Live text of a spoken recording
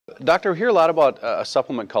Doctor, we hear a lot about a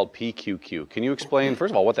supplement called PQQ. Can you explain,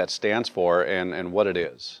 first of all, what that stands for and what it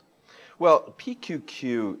is? Well,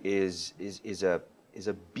 PQQ is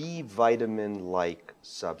a B vitamin-like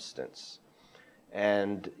substance.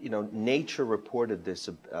 And, you know, Nature reported this,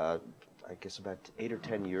 I guess about 8 or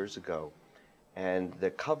 10 years ago. And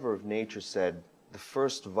the cover of Nature said, the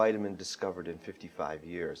first vitamin discovered in 55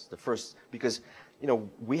 years. The first, because, you know,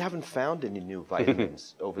 we haven't found any new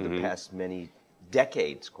vitamins over the past many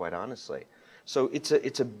decades, quite honestly. So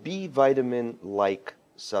it's a B vitamin-like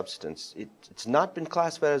substance. It's not been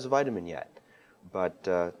classified as a vitamin yet, but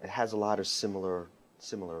it has a lot of similar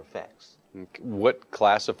effects. What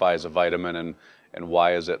classifies a vitamin and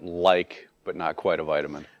why is it like but not quite a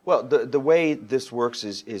vitamin? Well, the way this works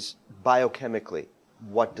is biochemically.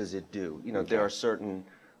 What does it do? You know, there are certain,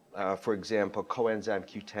 for example, coenzyme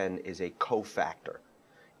Q10 is a cofactor.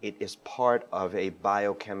 It is part of a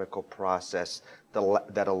biochemical process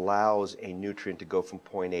that allows a nutrient to go from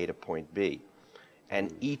point A to point B.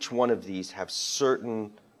 And each one of these have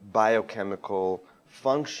certain biochemical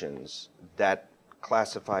functions that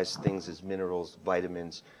classifies things as minerals,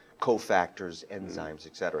 vitamins, cofactors, enzymes,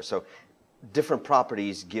 etc. So different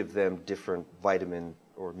properties give them different vitamin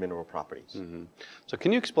or mineral properties. So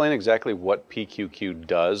can you explain exactly what PQQ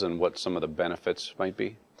does and what some of the benefits might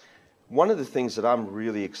be? One of the things that I'm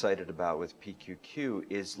really excited about with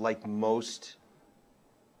PQQ is, like most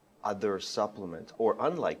other supplements, or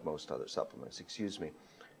unlike most other supplements, excuse me,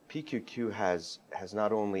 PQQ has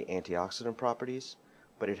not only antioxidant properties,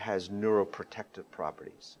 but it has neuroprotective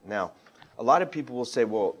properties. Now, a lot of people will say,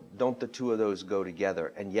 well, don't the two of those go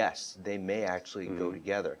together? And yes, they may actually go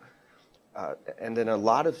together. And then a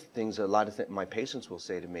lot of my patients will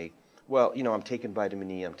say to me, well, you know, I'm taking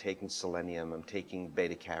vitamin E, I'm taking selenium, I'm taking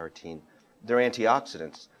beta-carotene. They're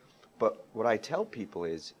antioxidants. But what I tell people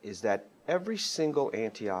is that every single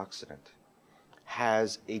antioxidant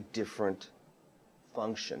has a different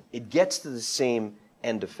function. It gets to the same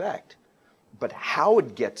end effect, but how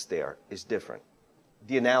it gets there is different.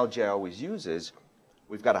 The analogy I always use is,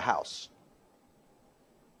 we've got a house.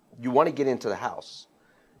 You want to get into the house.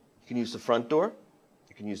 You can use the front door,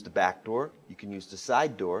 you can use the back door, you can use the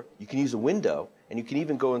side door, you can use a window, and you can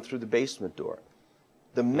even go in through the basement door.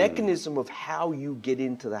 The mechanism of how you get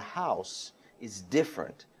into the house is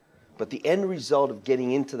different, but the end result of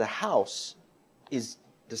getting into the house is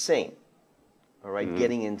the same. All right,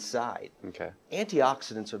 getting inside. Okay.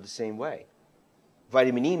 Antioxidants are the same way.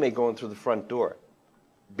 Vitamin E may go in through the front door.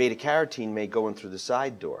 Beta-carotene may go in through the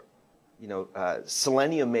side door. You know,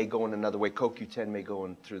 selenium may go in another way. CoQ10 may go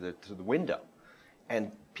in through the window.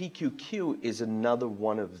 And PQQ is another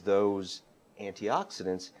one of those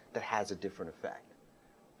antioxidants that has a different effect.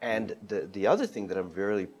 And the other thing that I'm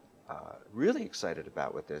really excited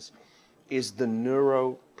about with this is the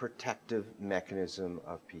neuroprotective mechanism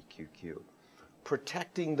of PQQ.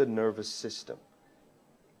 Protecting the nervous system.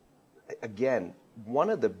 Again, one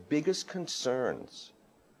of the biggest concerns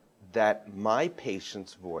that my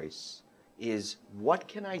patients voice is, what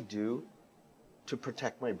can I do to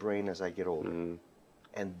protect my brain as I get older?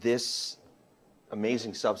 And this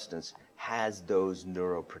amazing substance has those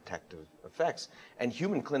neuroprotective effects. And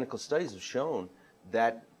human clinical studies have shown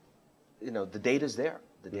that, you know, the data is there.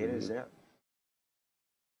 The data is there.